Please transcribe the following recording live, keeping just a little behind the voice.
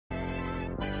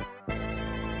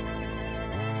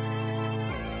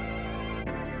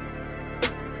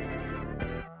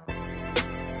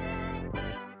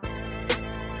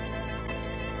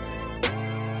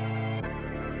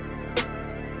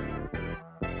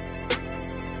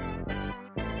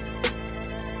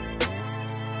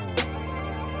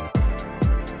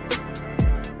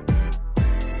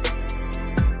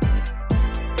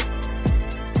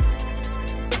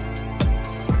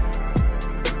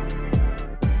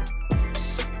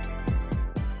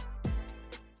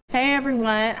Hey everyone,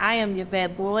 I am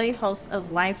Yvette Boyd, host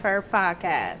of Life Her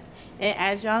Podcast. And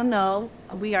as y'all know,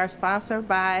 we are sponsored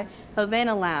by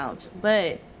Havana Lounge.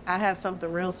 But I have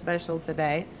something real special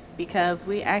today because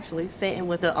we actually sitting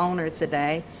with the owner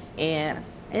today. And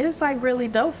it is like really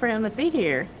dope for him to be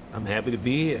here. I'm happy to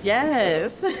be here.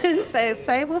 Yes.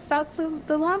 say what's up to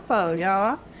Dolapo,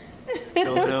 y'all.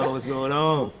 Don't know what's going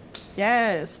on.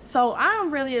 Yes. So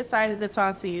I'm really excited to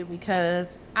talk to you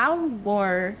because I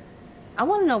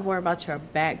want to know more about your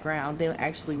background than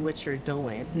actually what you're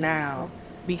doing now,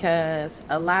 because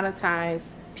a lot of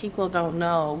times people don't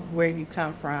know where you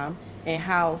come from and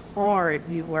how hard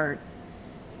you worked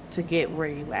to get where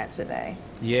you at today.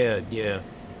 Yeah.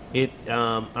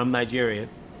 I'm Nigerian,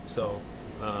 so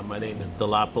my name is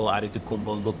Dolapo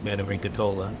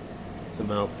Erinkitola. It's a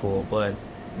mouthful, but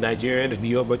Nigerian, the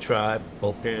Yoruba tribe.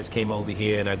 Both parents came over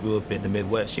here, and I grew up in the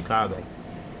Midwest, Chicago,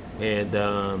 and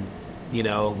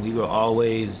we were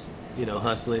always,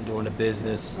 hustling, doing the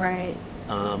business. Right.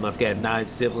 I've got 9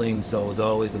 siblings, so it was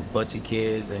always a bunch of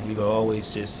kids, and we were always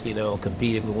just,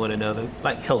 competing with one another,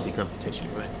 like healthy competition,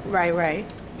 right? Right.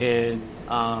 And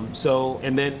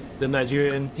and then the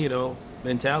Nigerian,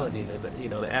 mentality,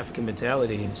 the African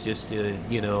mentality is just to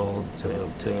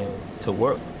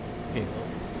work,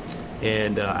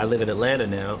 And I live in Atlanta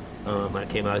now. I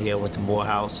came out here, I went to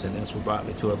Powerhouse, and that's what brought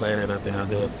me to Atlanta, and I've been out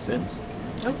there ever since.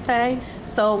 Okay.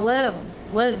 So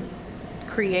what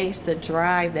creates the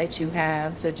drive that you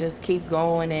have to just keep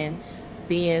going and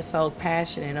being so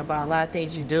passionate about a lot of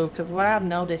things you do? Because what I've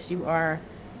noticed, you are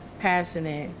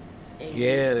passionate.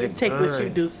 You take what you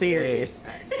do serious.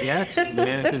 Yeah,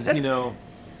 man, because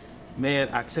man,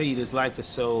 I tell you, this life is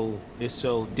so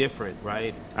different,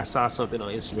 right? I saw something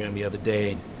on Instagram the other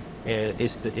day, and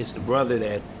it's the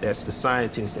brother that's the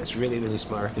scientist that's really, really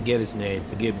smart. I forget his name,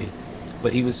 forgive me,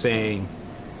 but he was saying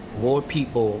more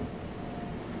people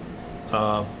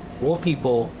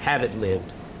haven't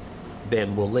lived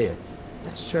than will live.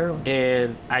 That's true.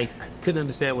 And I couldn't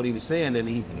understand what he was saying, and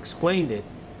he explained it.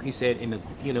 He said in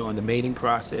the mating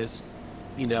process,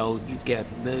 you've got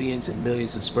millions and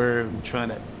millions of sperm trying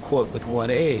to court with one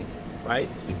egg, right?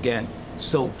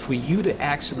 So for you to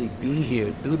actually be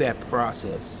here through that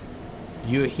process,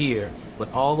 you're here, but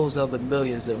all those other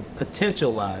millions of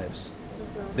potential lives,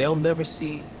 they'll never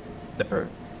see the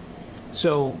earth.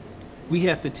 So we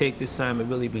have to take this time and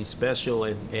really be special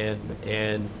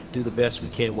and do the best we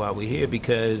can while we're here,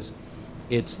 because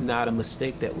it's not a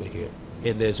mistake that we're here.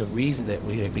 And there's a reason that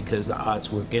we're here, because the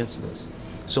odds were against us.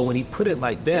 So when he put it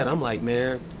like that, I'm like,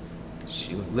 man,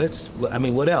 shoot,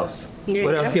 what else? Yeah.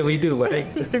 What else can we do, right?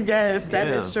 Yes, that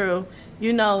is true.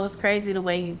 It's crazy the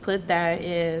way you put that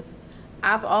is,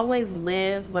 I've always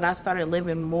lived, but I started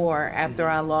living more after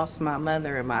I lost my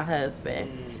mother and my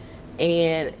husband.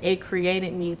 And it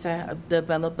created me to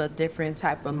develop a different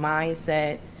type of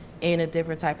mindset and a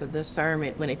different type of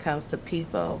discernment when it comes to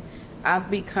people.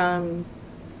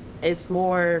 It's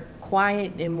more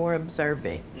quiet and more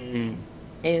observant.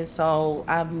 And so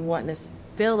I'm wanting to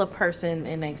feel a person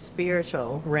in a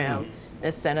spiritual realm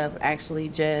instead of actually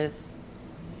just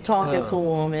talking to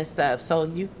them and stuff. So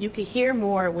you can hear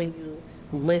more when you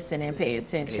listen and pay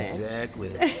attention.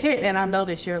 Exactly. And I know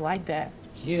that you're like that.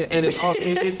 Yeah, and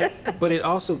but it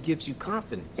also gives you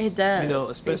confidence. It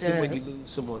does. Especially when you lose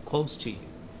someone close to you.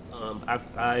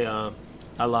 I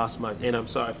lost and I'm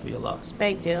sorry for your loss.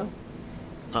 Thank you.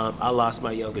 I lost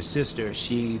my younger sister.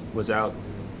 She was out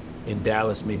in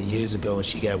Dallas many years ago, and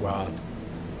she got robbed.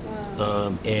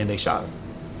 Wow. And they shot her.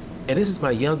 And this is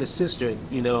my youngest sister,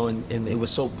 and it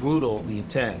was so brutal, the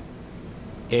attack.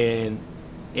 And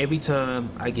every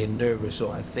time I get nervous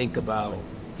or I think about,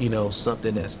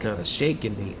 something that's kind of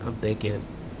shaking me, I'm thinking,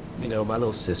 my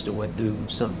little sister went through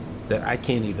something that I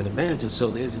can't even imagine.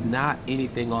 So there's not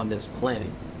anything on this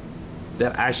planet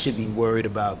that I should be worried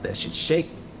about that should shake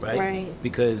me, right?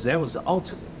 Because that was the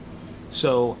ultimate.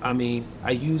 So, I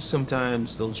use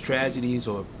sometimes those tragedies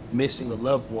or missing a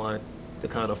loved one to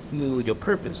kind of fuel your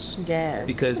purpose. Yes.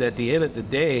 Because at the end of the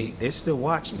day, they're still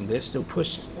watching, they're still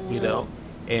pushing,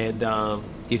 And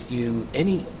if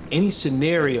any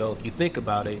scenario, if you think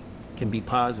about it, can be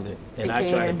positive. And I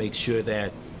try to make sure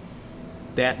that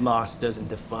loss doesn't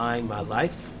define my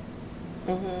life,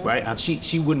 right?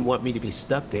 She wouldn't want me to be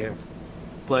stuck there,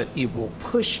 but it will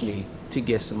push me to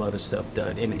get some other stuff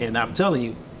done. And I'm telling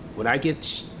you,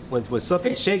 when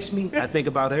something shakes me, I think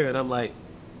about her and I'm like,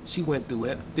 she went through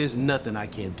it. There's nothing I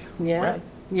can't do. Yeah. Right?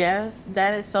 Yes,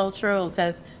 that is so true.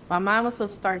 Because my mom was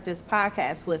supposed to start this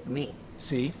podcast with me.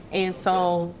 See? And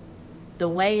so the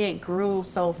way it grew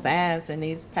so fast in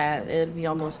these past, it'll be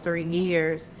almost 3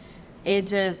 years, it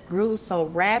just grew so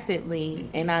rapidly,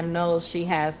 and I know she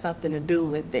has something to do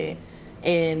with it.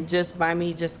 And just by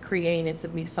me just creating it to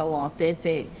be so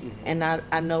authentic, and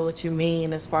I know what you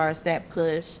mean as far as that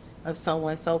push of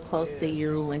someone so close to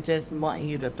you and just wanting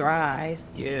you to thrive.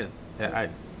 Yeah,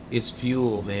 it's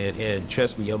fuel, man. And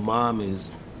trust me, your mom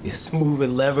is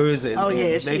moving levers and,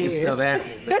 and making stuff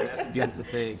happen. That's a beautiful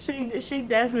thing. She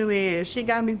definitely is. She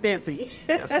got me busy.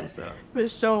 That's what's up. For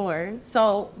sure.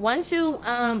 So once you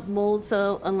moved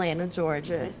to Atlanta,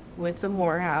 Georgia, went to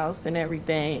Powerhouse and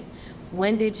everything,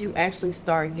 when did you actually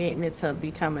start getting into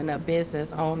becoming a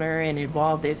business owner and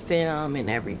involved in film and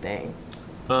everything?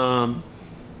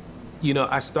 You know,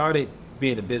 I started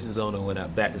being a business owner when I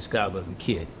back in Chicago as a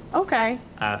kid. Okay.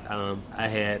 I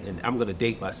had, and I'm gonna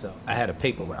date myself, I had a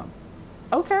paper route.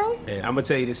 Okay. And I'm gonna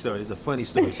tell you this story. It's a funny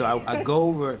story. So I go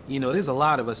over, you know, there's a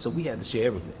lot of us, so we had to share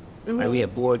everything. Like we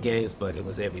had board games, but it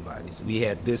was everybody's. We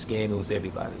had this game, it was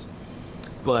everybody's.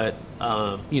 But,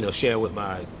 you know, share with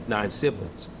my 9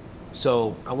 siblings.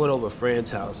 So I went over a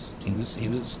friend's house. He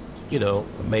was, you know,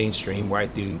 a mainstream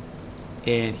white dude.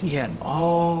 And he had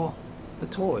all the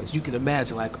toys. You can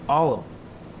imagine, like all of them.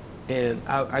 And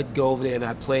I'd go over there and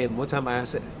I'd play. And one time I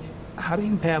said, how do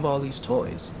you have all these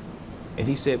toys? And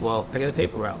he said, well, I got a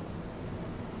paper route.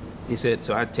 He said,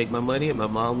 so I take my money and my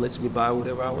mom lets me buy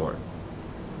whatever I want.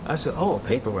 I said, oh, a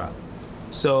paper route.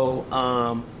 So,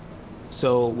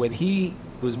 so when he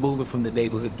was moving from the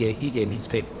neighborhood, he gave me his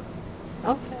paper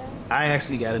route. Okay. I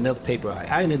actually got another paper route.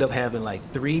 I ended up having like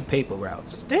 3 paper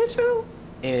routes. Did you?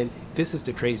 And this is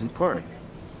the crazy part.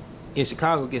 In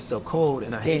Chicago, it gets so cold,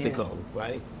 and I hate the cold,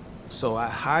 right? So I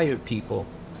hired people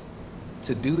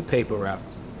to do the paper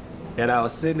routes. And I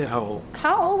was sitting at home.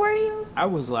 How old were you? I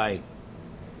was like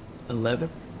 11.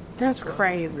 That's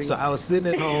crazy. So I was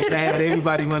sitting at home, and I had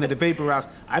everybody running the paper routes.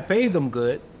 I paid them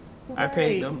good. Right. I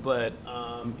paid them, but,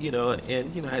 you know,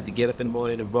 and, you know, I had to get up in the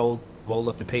morning and roll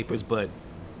up the papers, but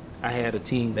I had a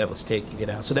team that was taking it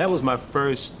out. So that was my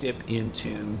first step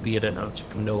into being an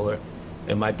entrepreneur.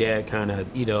 And my dad kind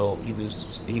of, you know, he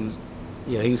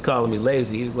was calling me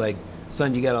lazy. He was like,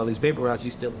 son, you got all these paper routes,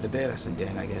 you still in the bed? I said,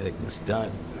 Dad, I got it, it's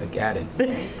done, I got it.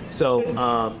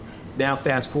 So now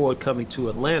fast forward coming to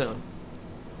Atlanta,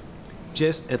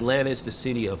 just Atlanta is the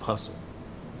city of hustle.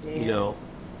 Yeah. You know,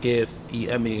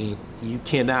 you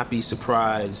cannot be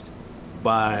surprised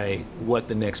by what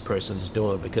the next person is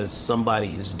doing because somebody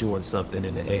is doing something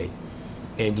in the A.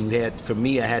 And for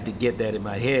me, I had to get that in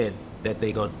my head that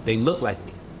they look like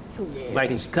me. Yeah.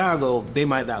 Like in Chicago, they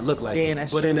might not look like me,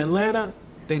 but in Atlanta,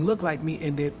 they look like me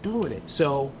and they're doing it.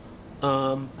 So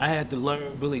I had to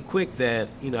learn really quick that,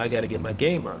 you know, I got to get my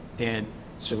game up and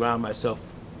surround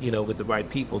myself, you know, with the right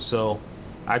people. So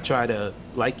I try to,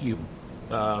 like you,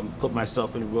 put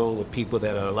myself in a role with people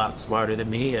that are a lot smarter than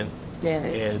me and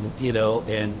you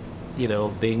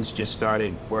know, things just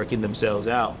started working themselves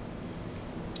out.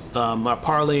 My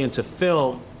parlay into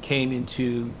film came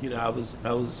into, you know, I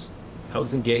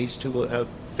was engaged to a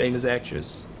famous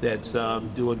actress that's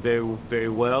doing very, very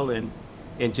well and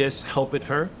just helping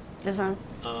her.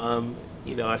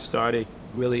 You know, I started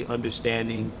really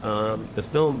understanding the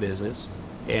film business,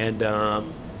 and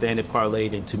then it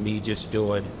parlayed into me just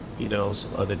doing, you know,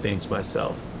 some other things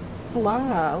myself.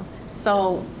 Wow.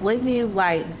 So what do you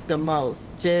like the most?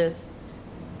 Just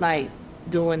like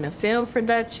doing the film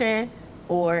production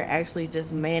or actually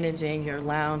just managing your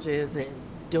lounges and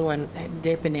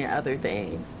dipping in other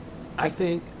things? I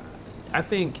think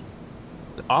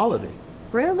all of it.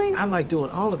 Really? I like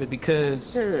doing all of it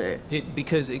because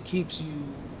it keeps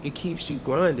you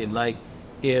grinding. Like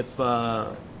if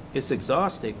it's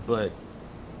exhausting, but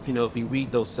you know, if you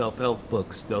read those self-help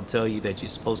books, they'll tell you that you're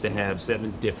supposed to have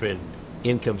 7 different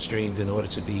income streams in order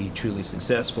to be truly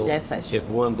successful. Yes, that's true. If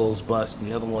one goes bust,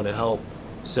 the other one will help.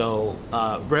 So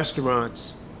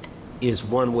restaurants is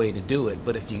one way to do it,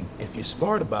 but if you're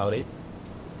smart about it,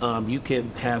 you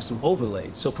can have some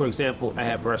overlays. So for example, I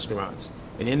have restaurants,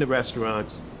 and in the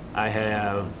restaurants, I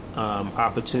have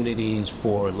opportunities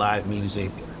for live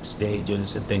music,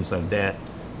 stages, and things like that.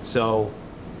 So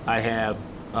I have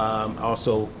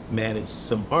also managed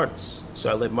some artists. So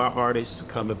I let my artists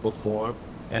come and perform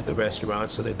at the restaurant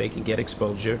so that they can get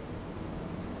exposure,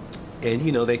 and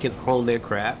you know, they can hone their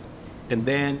craft. And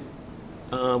then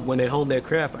when they hone their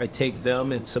craft, I take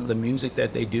them and some of the music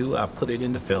that they do, I put it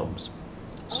into films.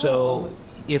 So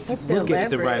if you look at it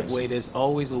the right way, there's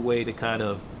always a way to kind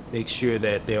of make sure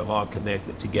that they're all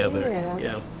connected together.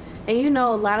 Yeah. And you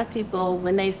know, a lot of people,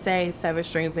 when they say 7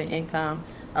 streams of income,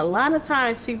 a lot of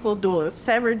times people do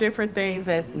 7 different things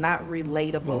that's not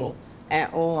relatable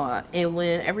at all. And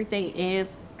when everything is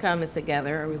coming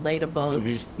together and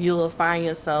relatable, you'll find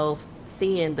yourself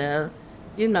seeing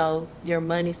your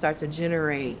money start to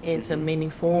generate into many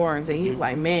forms, and you're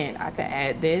like, man, I could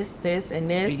add this, and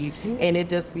this, and it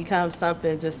just becomes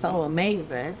something just so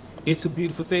amazing. It's a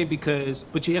beautiful thing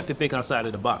but you have to think outside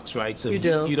of the box, right? So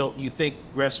you think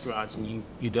restaurants, and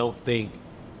you don't think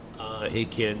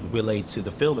it can relate to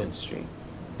the film industry.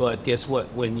 But guess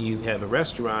what? When you have a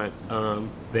restaurant,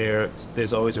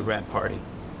 there's always a wrap party.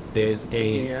 There's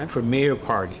a premiere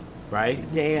party, right?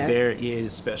 Yeah. There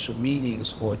is special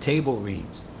meetings or table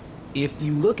reads. If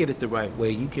you look at it the right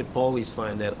way, you can always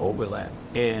find that overlap.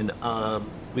 And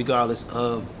regardless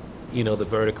of the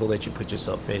vertical that you put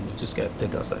yourself in, you just got to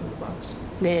think outside of the box.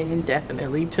 Yeah, you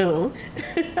definitely do.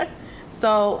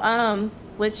 So,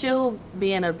 with you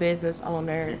being a business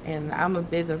owner, and I'm a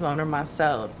business owner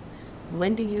myself,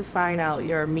 when do you find out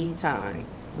your me time?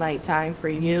 Like time for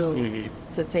you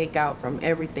to take out from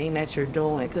everything that you're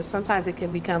doing? Because sometimes it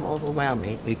can become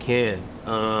overwhelming. It can.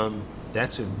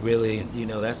 That's a really,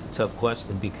 that's a tough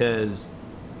question because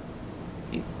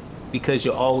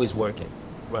you're always working,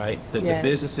 right? The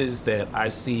businesses that I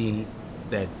see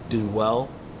that do well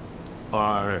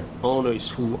are owners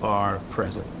who are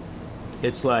present.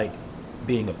 It's like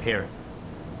being a parent.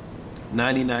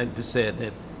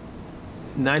 99%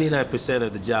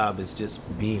 of the job is just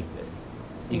being there.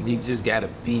 You just got to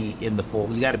be in the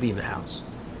fold. You got to be in the house.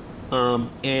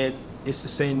 And it's the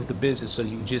same with the business. So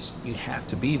you have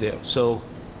to be there. So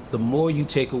the more you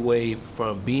take away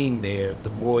from being there, the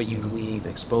more you leave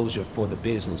exposure for the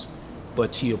business.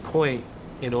 But to your point,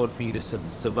 in order for you to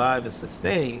survive and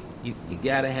sustain, you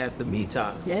got to have the me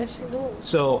time. Yes, you do.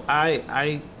 So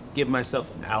I give myself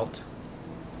an out.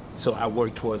 So I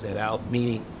work towards that out,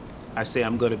 meaning I say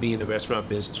I'm going to be in the restaurant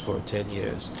business for 10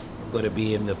 years. I'm going to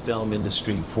be in the film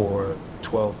industry for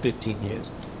 12, 15 years.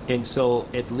 And so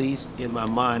at least in my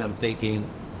mind, I'm thinking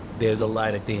there's a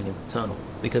light at the end of the tunnel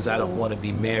because I don't want to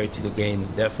be married to the game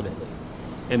indefinitely.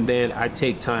 And then I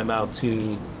take time out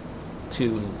to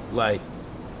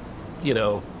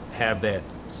have that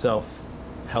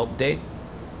self-help day,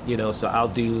 so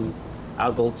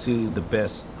I'll go to the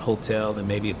best hotel and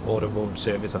maybe order room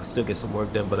service. I'll still get some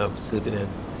work done, but I'm sleeping in,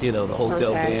 the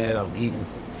hotel bed, I'm eating.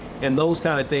 And those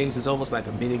kind of things is almost like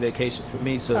a mini vacation for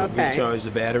me, so to recharge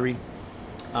the battery.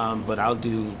 But I'll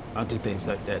do things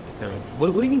like that.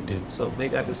 What do you do? So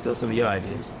maybe I can steal some of your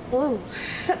ideas. Oh,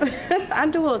 I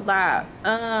do a lot.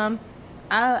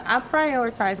 I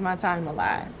prioritize my time a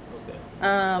lot.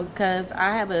 Because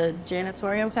I have a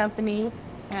janitorial company,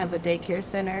 I have a daycare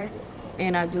center,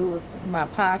 and I do my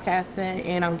podcasting,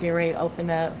 and I'm getting ready to open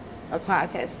up a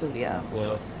podcast studio.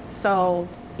 Well, so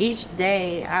each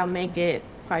day I make it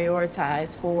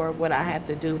prioritized for what I have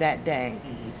to do that day.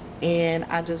 And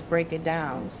I just break it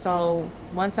down. So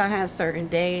once I have certain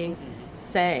days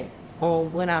set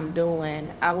on what I'm doing,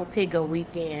 I will pick a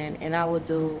weekend and I will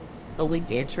do a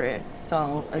weekend trip.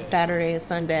 So a Saturday and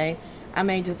Sunday, I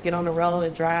may just get on the road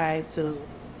and drive to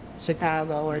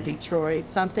Chicago or Detroit,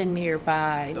 something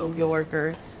nearby, New York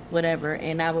or whatever,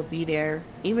 and I will be there,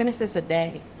 even if it's a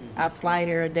day. I fly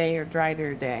there a day or drive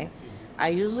there a day. I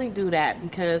usually do that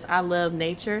because I love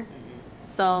nature.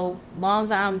 So long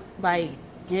as I'm like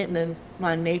getting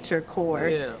my nature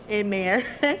core in there,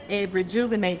 it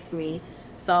rejuvenates me.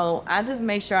 So I just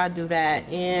make sure I do that.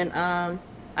 And I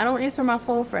don't answer my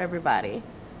phone for everybody.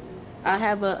 I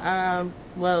have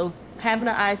having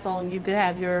an iPhone, you could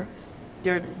have your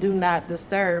do not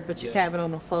disturb, but you can have it on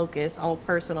the focus on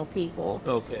personal people.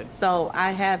 Okay. So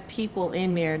I have people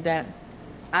in there that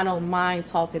I don't mind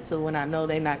talking to when I know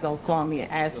they're not gonna call me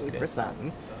and ask me for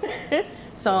something.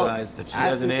 So guys, if she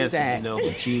doesn't answer,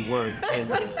 that you weren't in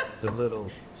the little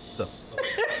stuff.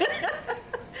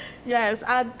 Yes,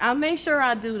 I make sure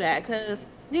I do that because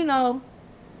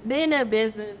being in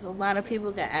business, a lot of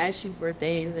people can ask you for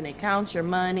things and they count your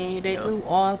money. They do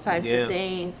all types of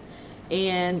things,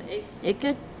 and it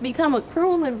could become a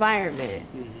cruel environment.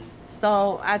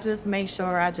 So I just make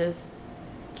sure I just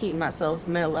keep myself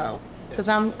mellow because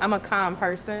I'm a calm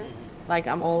person. Like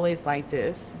I'm always like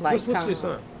this. Like what's your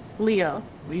son? Leo.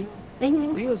 Leo?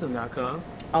 Leo's not calm.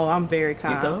 Oh, I'm very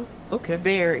calm. You calm? Okay.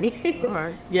 Very. All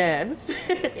right. Yes.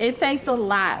 It takes a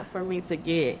lot for me to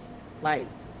get like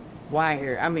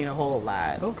wired. I mean, a whole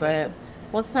lot. Okay. But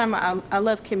most of the time, I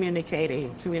love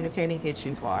communicating. Communicating gets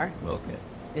you far. Okay.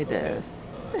 It does.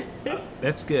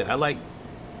 That's good. Going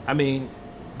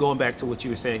back to what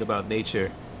you were saying about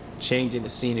nature, changing the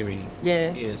scenery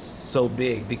is so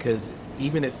big because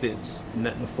even if it's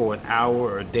nothing for an hour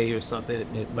or a day or something,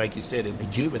 like you said, it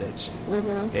rejuvenates you.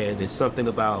 And it's something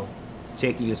about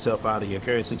taking yourself out of your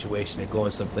current situation and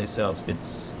going someplace else.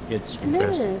 It's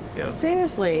refreshing.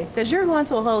 Seriously, because you're going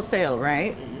to a hotel,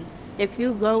 right? if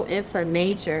you go into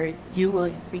nature, you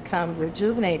will become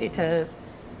rejuvenated because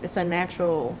it's a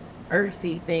natural,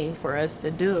 earthy thing for us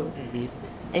to do.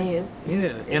 And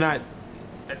Yeah, and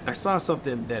I saw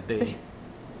something that they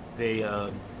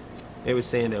were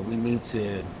saying that we need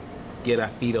to get our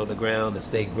feet on the ground to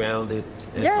stay grounded.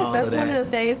 And yes, all that's of that. one of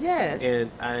the things. Yes.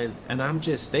 And I'm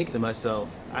just thinking to myself,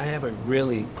 I haven't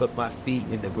really put my feet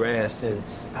in the grass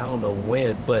since I don't know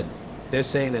when, but they're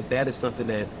saying that that is something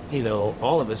that, you know,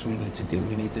 all of us, we need to do.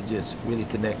 We need to just really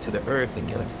connect to the earth and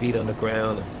get our feet on the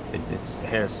ground. It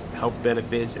has health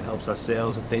benefits. It helps our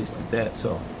cells and things like that.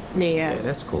 So yeah,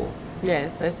 that's cool.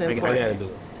 Yes, that's I important. gotta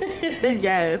do it.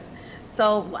 Yes.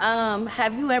 So,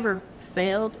 have you ever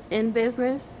failed in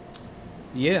business?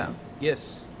 Yeah.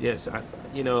 Yes.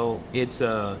 You know, it's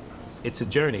a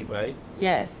journey, right?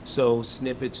 Yes. So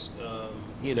snippets,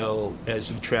 you know, as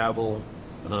you travel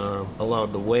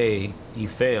along the way, you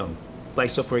fail. Like,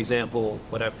 so for example,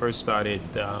 when I first started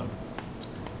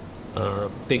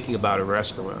thinking about a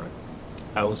restaurant,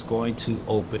 I was going to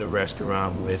open a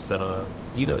restaurant with,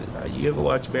 you know, you ever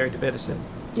watch Married to Medicine?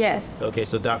 Yes. Okay,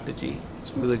 so Dr. G,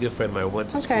 he's a really good friend of mine. Went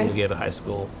to school together, high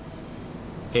school.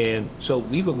 And so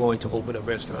we were going to open a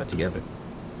restaurant together.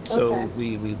 So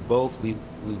we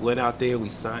went out there, we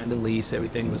signed the lease,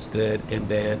 everything was good, and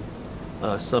then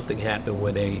something happened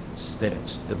where they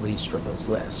snatched the lease from us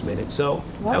last minute. So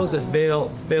that was a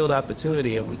failed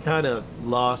opportunity, and we kind of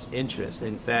lost interest.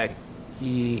 In fact,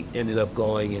 he ended up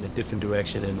going in a different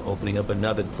direction and opening up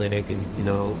another clinic, and you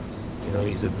know,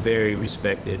 he's a very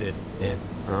respected and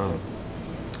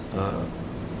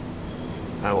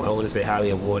I want to say highly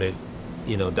awarded,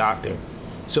 you know, doctor.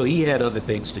 So he had other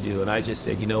things to do, and I just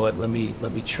said, you know what, let me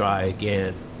try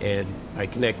again. And I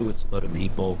connected with some other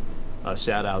people.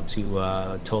 Shout out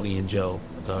to Tony and Joe.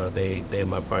 They're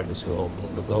my partners who own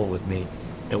Blue Lagoon with me,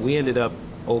 and we ended up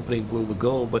opening Blue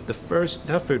Lagoon. But the first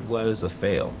effort was a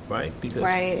fail, right? Because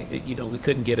you know, we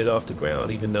couldn't get it off the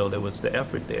ground, even though there was the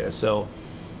effort there. So,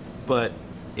 but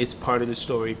it's part of the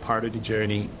story, part of the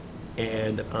journey,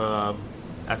 and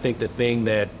I think the thing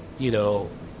that, you know,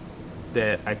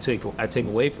 that I take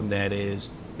away from that is,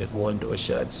 if one door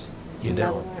shuts,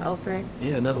 another one open.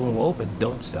 Yeah, another one will open.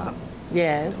 Don't stop.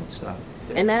 Yes. Don't stop.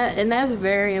 Yeah. And that's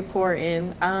very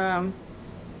important. I'm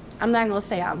not gonna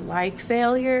say I like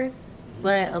failure,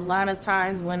 but a lot of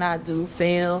times when I do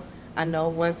fail, I know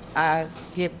once I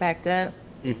get back up,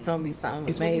 it's gonna be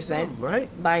something amazing, right?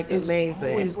 Like it's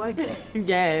amazing. Always like that.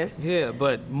 Yes. Yeah,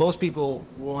 but most people,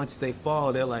 once they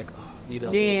fall, they're like, oh, you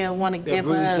know, want to give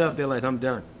bruised up. They're like, I'm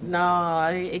done. No,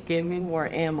 it gave me more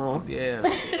ammo. Yeah,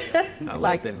 I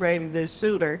like that. ready to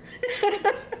shoot her.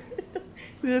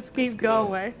 Just keep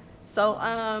going. So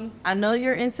I know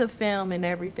you're into film and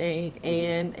everything,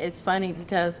 and it's funny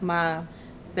because my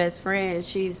best friend,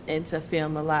 she's into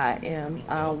film a lot, and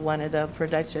one of the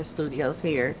production studios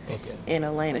here in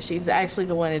Atlanta. She's actually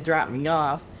the one that dropped me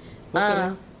off. What's her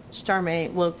name?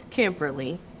 Charmaine, well,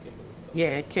 Kimberly.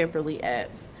 Yeah, Kimberly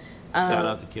Epps. Shout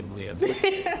out to Kimberly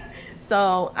Epps.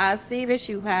 So I see that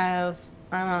you have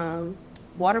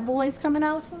Waterboyz coming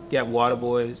out soon? Yeah,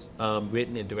 Waterboyz,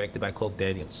 written and directed by Coke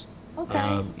Daniels.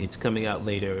 Okay. It's coming out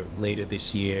later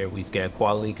this year. We've got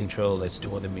Quality Control that's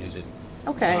doing the music.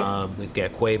 Okay. We've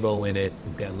got Quavo in it.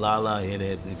 We've got Lala in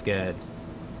it. We've got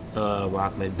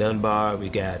Rockman Dunbar. We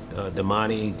got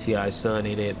Damani, T.I. Son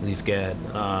in it. We've got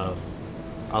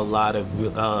a lot of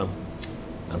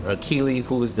Keely,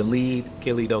 who is the lead.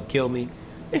 Keely Don't Kill Me.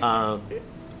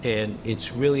 And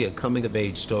it's really a coming of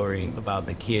age story about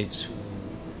the kids who,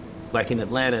 like in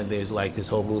Atlanta, there's like this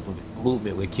whole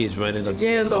movement with kids running up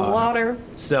the water,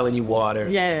 selling you water.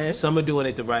 Yes. Some are doing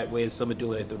it the right way, and some are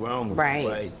doing it the wrong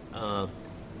way. Right.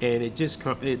 And it's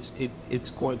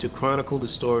going to chronicle the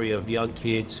story of young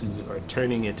kids who are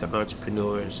turning into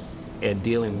entrepreneurs and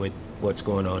dealing with what's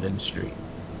going on in the street.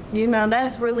 You know,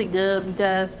 that's really good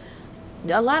because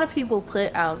a lot of people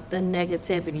put out the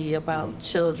negativity about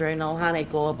children on how they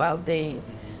go about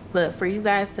things. But for you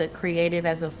guys to create it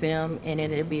as a film and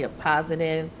it'd be a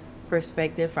positive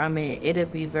perspective from it,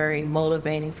 it'd be very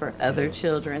motivating for other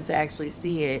children to actually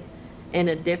see it in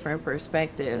a different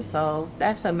perspective. So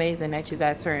that's amazing that you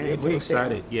guys turned it into We're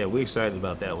excited. Yeah, we're excited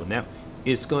about that one. Now,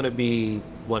 it's going to be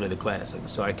one of the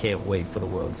classics, so I can't wait for the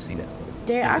world to see that one.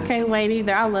 Yeah, I can't wait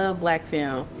either. I love black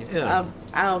film. Yeah.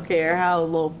 I don't care how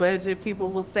low budget people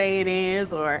will say it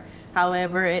is or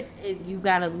however, you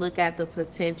got to look at the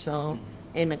potential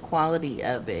and the quality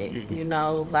of it. You know,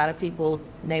 a lot of people,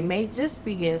 they may just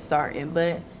be getting started,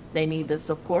 but they need the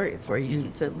support for you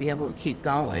to be able to keep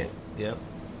going. Yeah.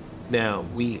 Now,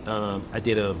 I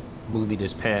did a movie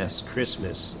this past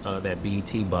Christmas that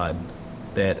BET bought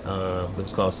that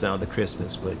was called Sound of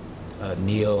Christmas with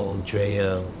Neil,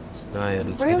 Drea, Naya.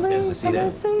 Really? I didn't see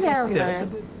that.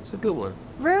 It's a good one.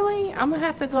 Really? I'm gonna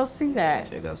have to go see that.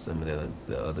 Check out some of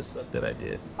the other stuff that I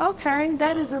did. Okay,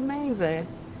 that is amazing.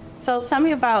 So tell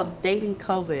me about Dating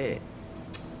COVID.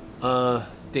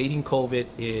 Dating COVID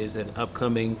is an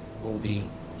upcoming movie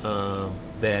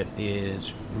that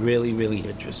is really, really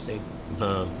interesting.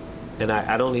 And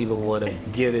I don't even want to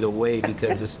give it away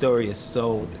because the story is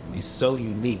so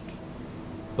unique.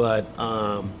 But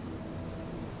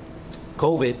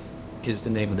COVID is the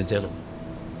name of the gentleman.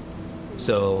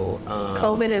 So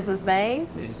COVID is his name?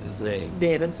 Is his name.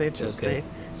 Yeah, that's interesting. Okay.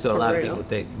 So a lot of people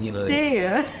think,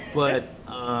 Yeah. But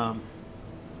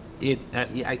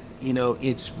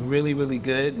it's really, really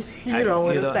good. I don't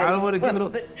want to give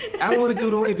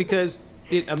it away because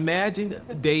imagine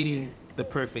dating the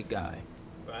perfect guy,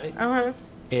 right? Uh-huh.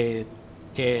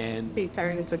 And he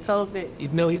turned into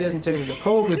COVID. No, he doesn't turn into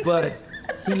COVID, but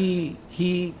he.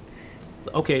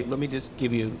 Okay, let me just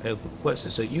give you a question.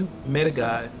 So you met a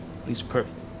guy. He's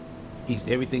perfect. He's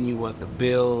everything you want to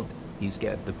build. He's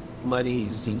got the money.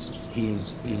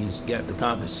 He's got the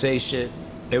conversation.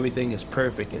 Everything is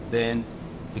perfect. And then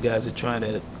you guys are trying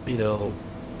to,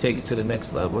 take it to the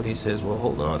next level. And he says, well,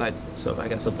 hold on. I got something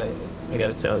I got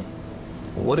to tell you.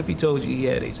 Well, what if he told you he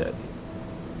had HIV?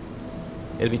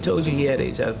 And if he told you he had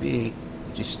HIV, would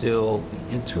you still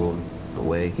be into him the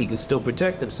way he could still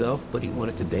protect himself, but he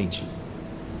wanted to date you?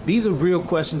 These are real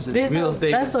questions and real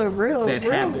things. That's a real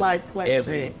life question.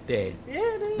 Every day. Yeah,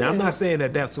 it is. Now, I'm not saying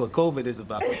that that's what COVID is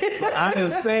about. But I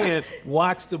am saying,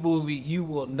 watch the movie. You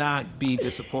will not be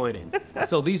disappointed.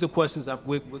 So these are questions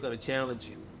we're going to challenge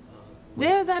you.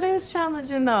 Yeah, that is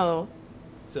challenging, though.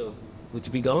 So would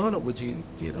you be going, or would you,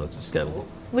 just kind of...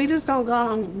 We just going to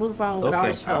go and move on with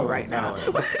our show right now.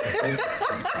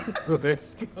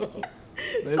 Let's go.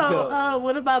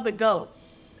 What about the GOAT?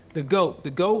 The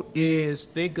GOAT is,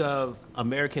 think of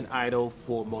American Idol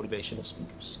for motivational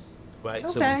speakers, right?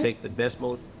 Okay. So we take the best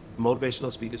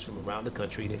motivational speakers from around the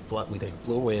country. They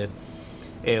flew in,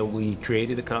 and we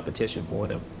created a competition for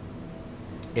them.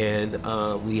 And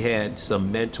we had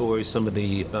some mentors, some of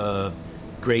the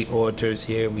great orators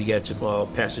here. We got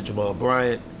Pastor Jamal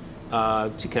Bryant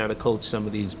to kind of coach some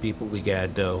of these people. We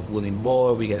got Willie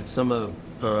Moore. We got some of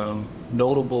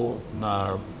notable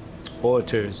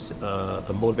orators,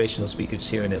 motivational speakers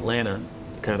here in Atlanta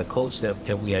to kind of coach them,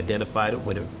 and we identified a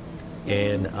winner,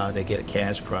 and they get a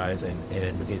cash prize,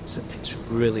 and it's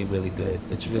really, really good.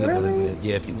 It's really good.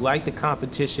 Yeah, if you like the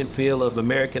competition feel of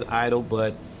American Idol,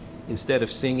 but instead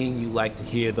of singing, you like to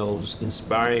hear those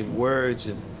inspiring words,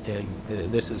 and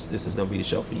this is going to be the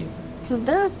show for you.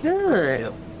 That's good.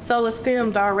 Yep. So it's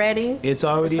filmed already? It's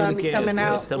already in the can. Coming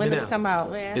out? It's coming when out. It come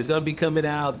out? Yeah. It's going to be coming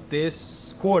out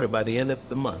this quarter, by the end of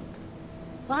the month.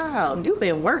 Wow, you've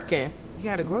been working. You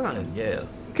got to grind. Yeah.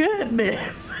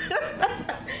 Goodness.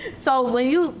 So when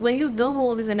you do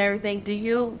movies and everything, do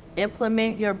you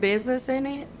implement your business in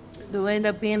it? Do it end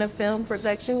up being a film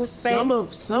production space? Some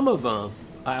of them.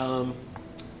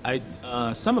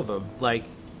 Some of them, like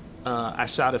I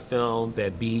shot a film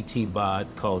that BET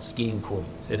bought called Skiing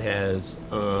Queens. It has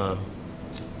a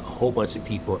whole bunch of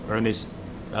people.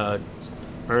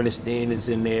 Ernestine is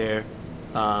in there.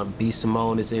 B.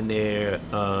 Simone is in there.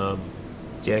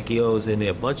 Jackie O is in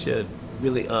there. A bunch of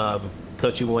really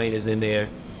Country Wayne is in there.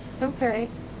 Okay.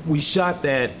 We shot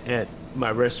that at my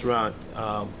restaurant,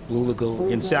 Blue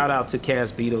Lagoon. And shout out to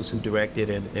Cass Beatles, who directed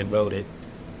and wrote it.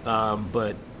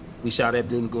 But we shot at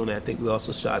Blue Lagoon. I think we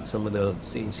also shot some of the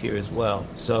scenes here as well.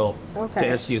 So to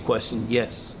answer your question,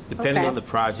 yes, depending on the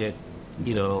project,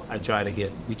 we try to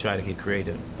get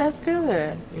creative. That's good.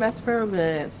 Yeah. That's very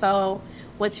good. So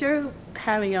with you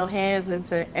having your hands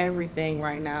into everything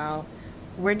right now,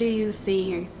 where do you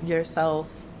see yourself?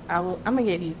 I'm gonna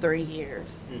give you 3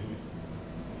 years. Mm-hmm.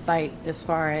 Like as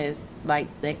far as like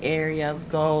the area of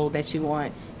goal that you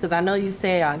want, because I know you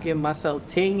said I'll give myself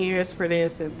 10 years for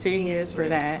this and 10 years for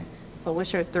that. So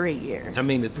what's your 3 year? I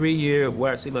mean, the 3 year,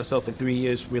 where I see myself in 3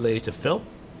 years related to film,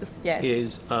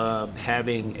 is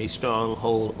having a strong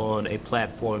hold on a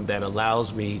platform that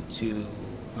allows me to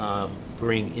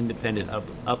bring independent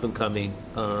up and coming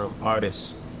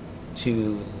artists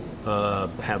to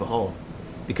have a home.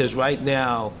 Because right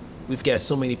now we've got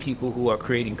so many people who are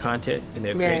creating content, and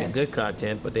they're creating good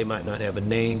content, but they might not have a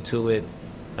name to it.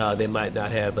 They might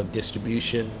not have a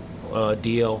distribution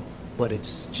deal, but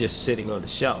it's just sitting on the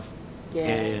shelf. Yeah.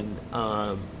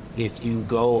 And if you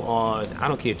go on, I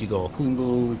don't care if you go on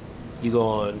Hulu, you go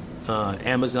on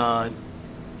Amazon,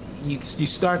 you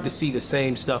start to see the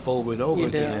same stuff over and over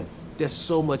again. there's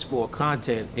so much more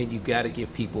content, and you got to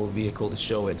give people a vehicle to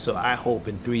show it. So I hope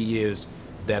in 3 years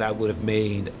that I would have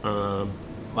made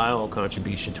my own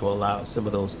contribution to allow some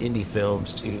of those indie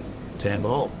films to have a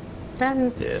home. That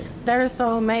is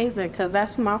so amazing, because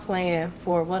that's my plan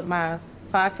for what my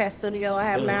podcast studio I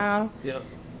have now. Yeah.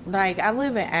 Like, I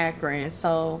live in Akron,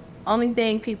 so only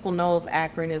thing people know of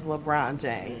Akron is LeBron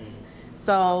James.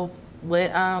 So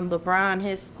with LeBron,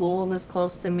 his school is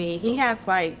close to me. He has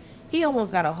he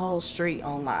almost got a whole street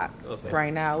on lock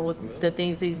right now with the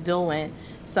things he's doing.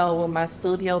 So with my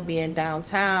studio being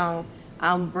downtown,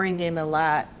 I'm bringing a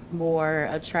lot more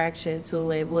attraction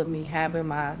to it with me having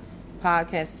my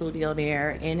podcast studio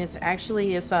there. And it's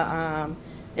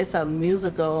a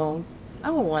musical, I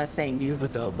don't want to say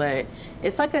musical, but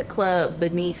it's like a club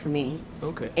beneath me.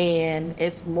 Okay. And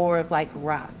it's more of like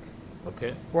rock.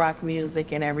 Okay. Rock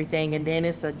music and everything. And then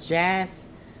it's a jazz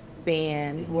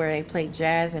band where they play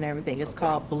jazz and everything. It's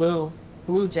called Blue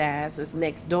Jazz. It's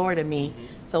next door to me.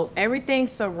 So everything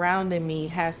surrounding me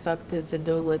has something to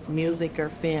do with music or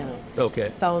film. Okay.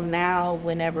 So now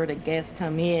whenever the guests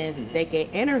come in, they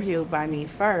get interviewed by me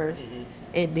first,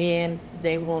 and then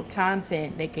they want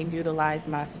content, they can utilize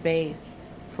my space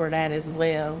for that as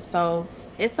well. So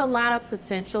it's a lot of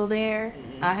potential there.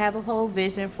 I have a whole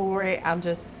vision for it. I'm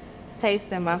just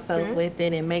pacing myself with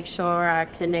it and make sure I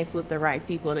connect with the right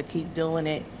people to keep doing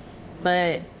it.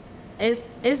 But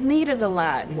it's needed a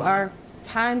lot. Our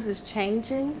times is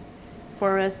changing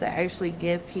for us to actually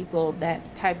give people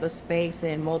that type of space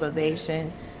and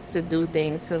motivation to do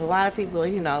things. Because a lot of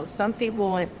people, some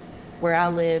people where I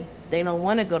live, they don't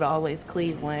want to go to always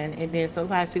Cleveland. And then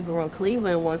sometimes people from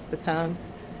Cleveland wants to come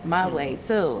my way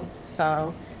too.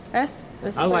 So that's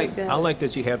I like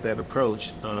that you have that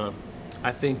approach.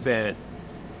 I think that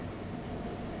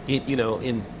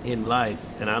in life,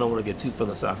 and I don't want to get too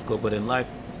philosophical, but in life,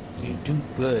 you do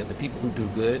good. The people who do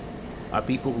good are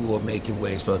people who are making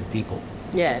ways for other people.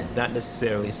 Yes. Not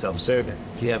necessarily self-serving.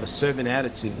 If you have a servant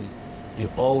attitude, you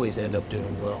always end up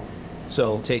doing well.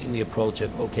 So taking the approach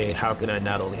of, okay, how can I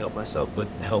not only help myself, but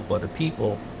help other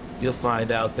people, you'll find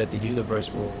out that the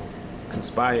universe will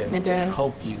conspire to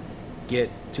help you get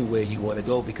to where you want to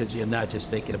go, because you're not just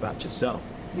thinking about yourself.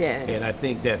 Yes. And I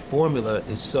think that formula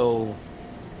is so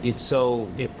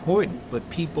important, but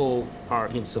people are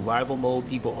in survival mode.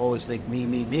 People always think me,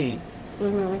 me, me.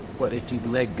 But if you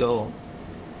let go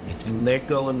and let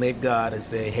God and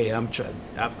say, hey,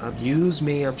 use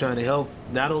me, I'm trying to help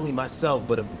not only myself,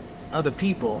 but other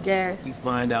people. Yes. You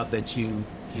find out that you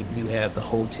have the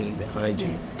whole team behind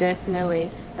you. Definitely.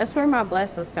 That's where my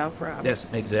blessings come from.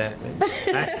 That's exactly.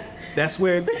 That's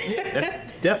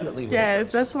definitely where.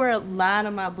 Yes, that's where a lot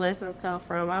of my blessings come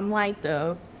from. I'm like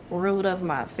the root of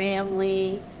my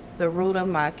family, the root of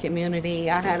my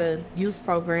community. I had a youth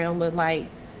program with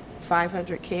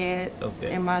 500 kids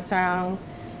in my town,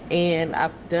 and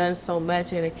I've done so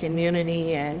much in the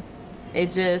community, and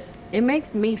it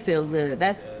makes me feel good.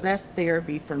 That's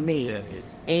therapy for me. Yeah, it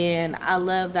is. And I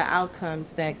love the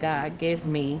outcomes that God gives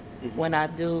me when I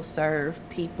do serve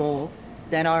people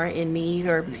that are in need,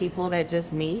 or people that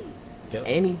just need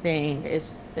anything.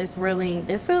 It's really,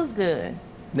 it feels good.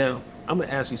 Now, I'm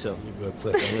gonna ask you something real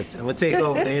quick. I'm gonna take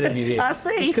over the interview here. I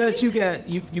see. Because you've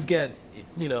got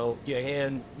your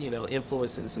hand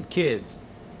influencing some kids,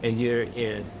 and you're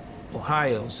in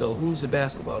Ohio. So who's the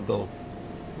basketball GOAT?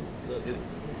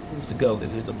 Who's the GOAT?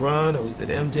 Is it LeBron or is it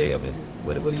MJ? I mean,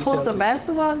 what are you Who's talking the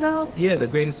basketball GOAT? Yeah, the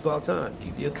greatest of all time.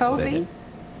 Kobe.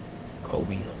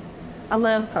 Kobe. I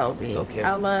love Kobe. Okay.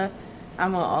 I'm an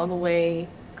all the way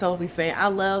Kobe fan. I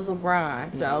love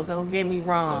LeBron, though. Don't get me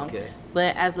wrong. Okay.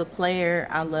 But as a player,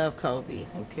 I love Kobe.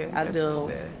 Okay. I That's do. not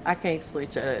bad. I can't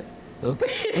switch up.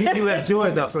 Okay. You have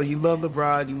Jordan though, so you love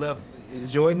LeBron. Is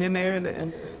Jordan in there in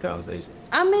the conversation?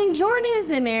 I mean, Jordan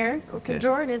is in there. Okay.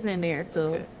 Jordan is in there too.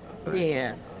 Okay. Right.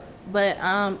 Yeah. But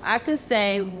I could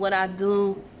say what I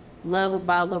do love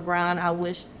about LeBron, I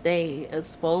wish they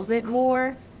expose it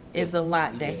more, is a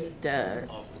lot that he does.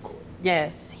 Off the court.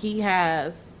 Yes, he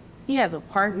has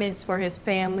apartments for his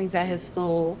families at his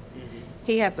school.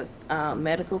 He has a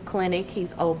medical clinic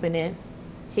he's opening.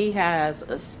 He has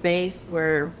a space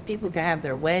where people can have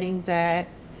their weddings at,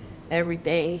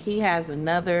 everything. He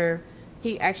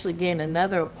actually getting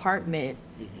another apartment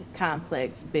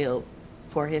complex built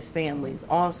for his families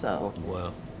also.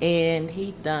 Wow. And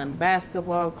he done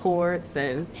basketball courts,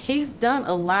 and he's done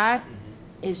a lot.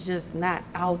 It's just not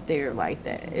out there like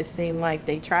that. It seemed like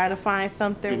they try to find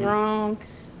something wrong,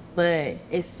 but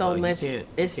it's so much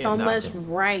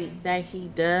right that he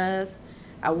does.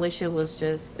 I wish it was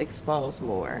just exposed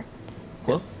more.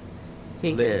 Well,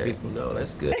 He letting good. people know.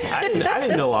 That's good. I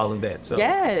didn't know all of that. So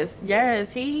Yes.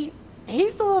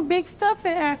 He's doing big stuff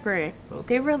in Akron.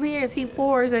 Okay. It really is. He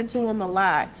pours into him a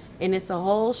lot. And it's a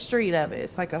whole street of it.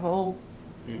 It's like a whole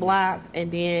block.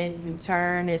 And then you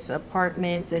turn, it's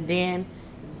apartments. And then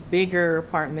bigger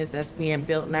apartments that's being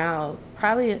built now.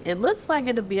 Probably, it looks like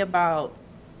it'll be about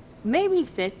maybe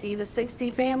 50 to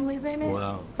 60 families in it.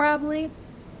 Wow. Probably.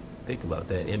 Think about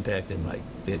that, impacting like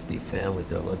 50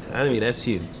 families all the time. I mean, that's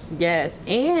huge. Yes.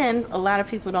 And a lot of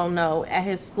people don't know, at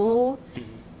his school,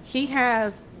 he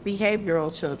has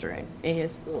behavioral children in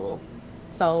his school.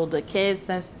 So the kids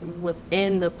that's was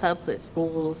in the public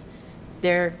schools,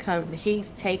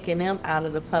 he's taking them out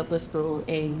of the public school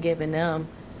and giving them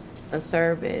a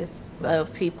service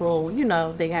of people, you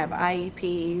know, they have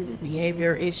IEPs,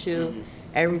 behavior issues,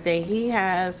 everything. He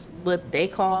has what they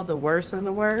call the worst of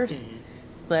the worst,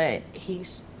 but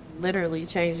he's literally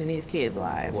changing these kids'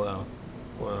 lives. Wow.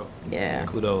 Yeah.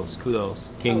 Kudos.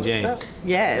 King James.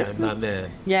 Yes. Yeah, not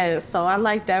bad. Yes. So I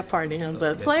like that part of him.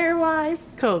 But Okay. player-wise,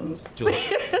 cool.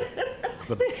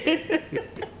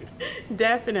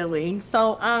 Definitely.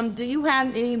 So, do you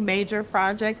have any major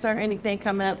projects or anything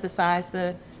coming up besides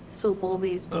the two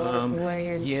movies,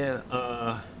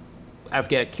 Waterboyz? I've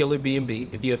got Killer B&B.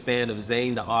 If you're a fan of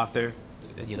Zane, the author,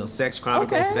 you know, Sex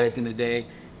Chronicles back in the day.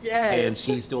 Yes. And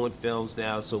she's doing films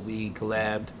now, so we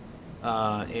collabed.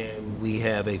 And we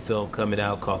have a film coming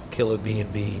out called Killer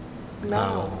B&B.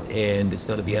 And it's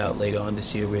going to be out later on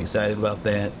this year. We're excited about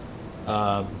that.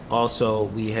 Also,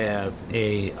 we have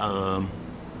a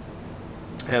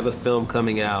film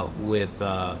coming out with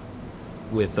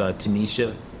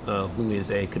Tanisha, who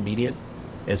is a comedian.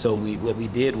 And so what we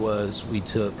did was we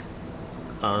took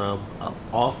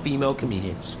all female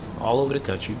comedians from all over the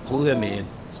country, flew them in,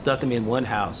 stuck them in one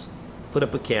house, put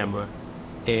up a camera,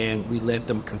 and we let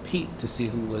them compete to see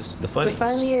who was the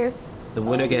funniest. The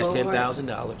winner got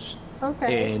 $10,000.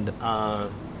 Okay.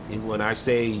 And when I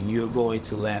say you're going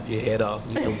to laugh your head off,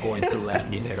 you're going to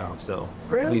laugh your head off. So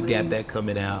we've got that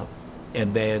coming out.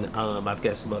 And then I've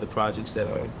got some other projects that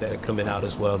are coming out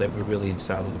as well that we're really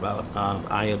excited about.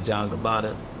 I Am John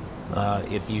Gabbana.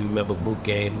 If you remember Boot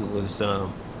Game, who was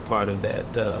part of that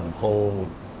whole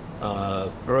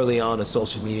early on in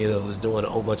social media that was doing a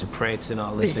whole bunch of pranks and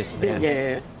all this and that.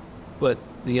 Yeah. But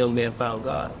the young man found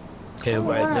God. And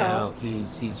now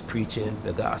he's preaching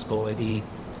the gospel. And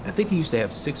I think he used to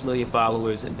have 6 million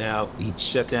followers, and now he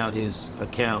shut down his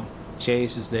account,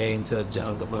 changed his name to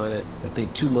John Gabbana. I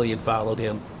think 2 million followed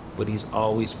him, but he's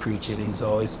always preaching. He's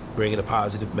always bringing a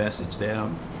positive message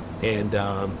down. And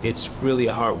it's really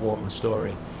a heartwarming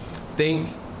story. Think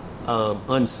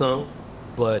unsung,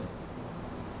 but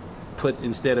put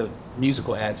instead of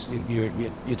musical acts, you're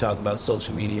talking about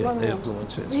social media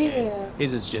influencers. Yeah.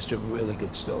 This is just a really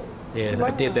good story. And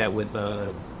I did that with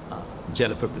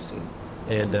Jennifer Bassine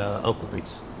and Uncle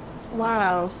Reese.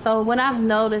 Wow. So what I've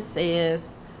noticed is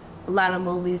a lot of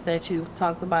movies that you've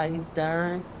talked about, you've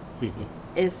done,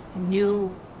 is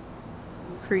you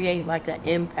create like an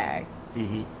impact.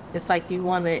 It's like you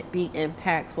want to be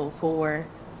impactful for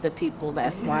the people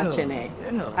that's watching it.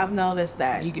 Yeah. I've noticed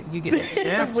that. You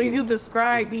get when you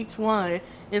describe each one,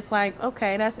 it's like,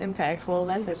 okay, that's impactful.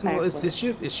 That's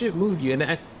impactful. It should move you,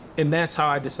 and that's how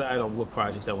I decide on what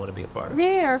projects I want to be a part of.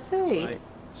 Yeah, I see. Right?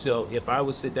 So if I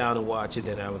would sit down and watch it,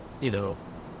 then I would,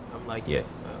 I'm like, yeah,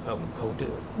 I would go do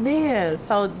it. Yeah.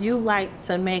 So you like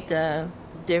to make a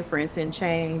difference and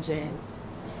change and,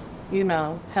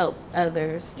 help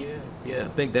others. Yeah. I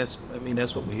think that's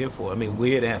what we're here for. I mean,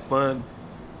 we're here to have fun.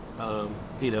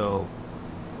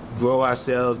 Grow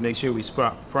ourselves, make sure we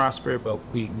prosper, but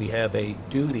we have a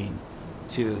duty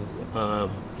to,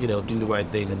 do the right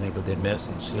thing and leave a good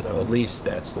message. At least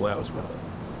that's the way I was brought up.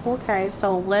 Okay,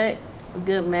 so what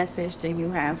good message do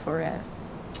you have for us?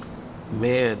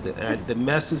 Man, the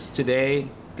message today,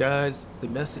 guys,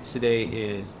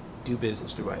 is do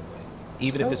business the right way,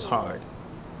 even if it's hard.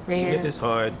 Yeah. Even if it's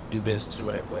hard, do business the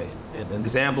right way. And an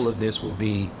example of this will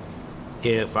be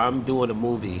if I'm doing a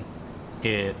movie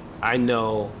and I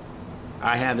know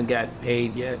I haven't gotten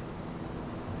paid yet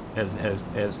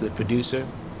as the producer,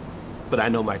 but I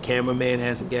know my cameraman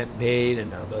hasn't gotten paid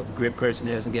and the grip person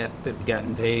hasn't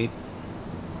gotten paid,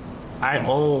 I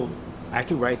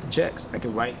can write the checks. I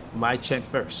can write my check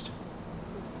first,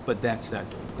 but that's not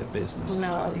doing good business.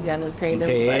 No, you gotta pay them.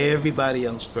 Pay everybody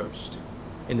else first,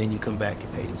 and then you come back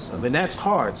and pay yourself. And that's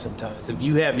hard sometimes. If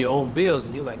you have your own bills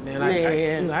and you're like, man,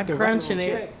 I can crunching write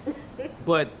my it. check.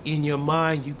 But in your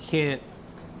mind, you can't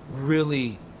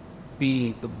really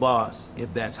be the boss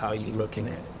if that's how you're looking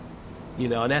at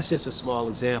it. And that's just a small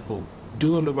example.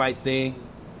 Doing the right thing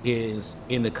is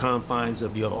in the confines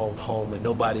of your own home and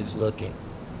nobody's looking.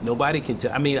 Nobody can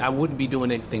tell. I mean, I wouldn't be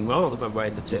doing anything wrong if I'm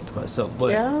writing the check to myself,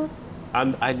 but Yeah.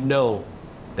 I know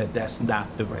that that's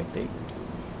not the right thing to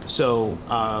do. So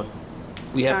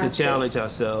we have to challenge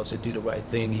ourselves to do the right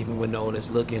thing even when no one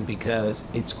is looking, because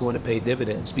it's going to pay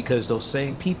dividends. Because those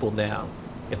same people now,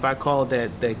 if I call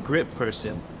that grip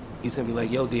person, he's going to be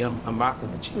like, yo, D, I'm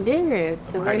rocking with you. Yeah,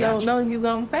 because they don't know you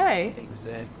going to pay.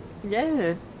 Exactly.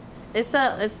 Yeah. It's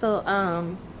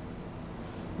the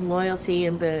loyalty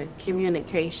and the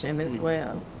communication as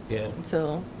well. Yeah.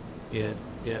 So Yeah.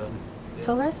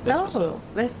 So that's what's up. dope.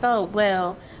 That's dope.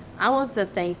 Well, I want to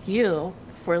thank you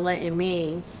for letting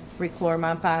me record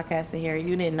my podcast in here.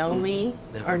 You didn't know me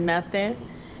or nothing.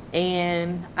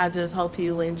 And I just hope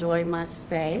you enjoy my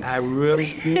stay. I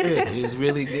really did. It's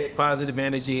really good, positive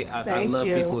energy. I love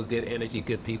you. people with good energy,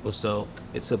 good people. So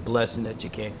it's a blessing that you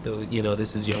came through. You know,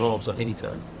 this is your home, so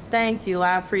anytime. Thank you.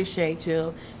 I appreciate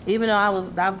you. Even though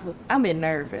I've been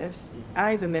nervous.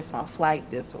 I even missed my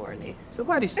flight this morning.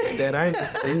 Somebody said that. I ain't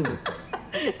just saying it.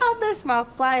 I missed my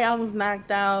flight. I was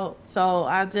knocked out. So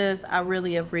I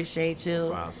really appreciate you.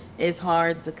 Wow. It's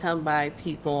hard to come by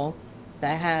people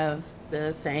that have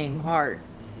the same heart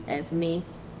as me.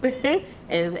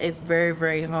 It's very,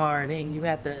 very hard. And you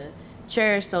have to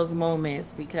cherish those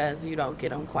moments because you don't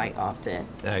get them quite often.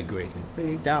 I agree.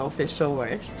 You don't, for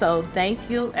sure. So thank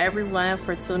you, everyone,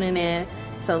 for tuning in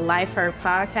to Life Her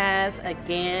Podcast.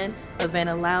 Again,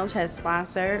 Havana Lounge has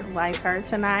sponsored Life Her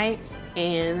tonight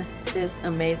and this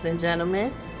amazing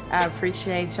gentleman. I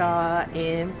appreciate y'all,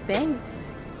 and thanks.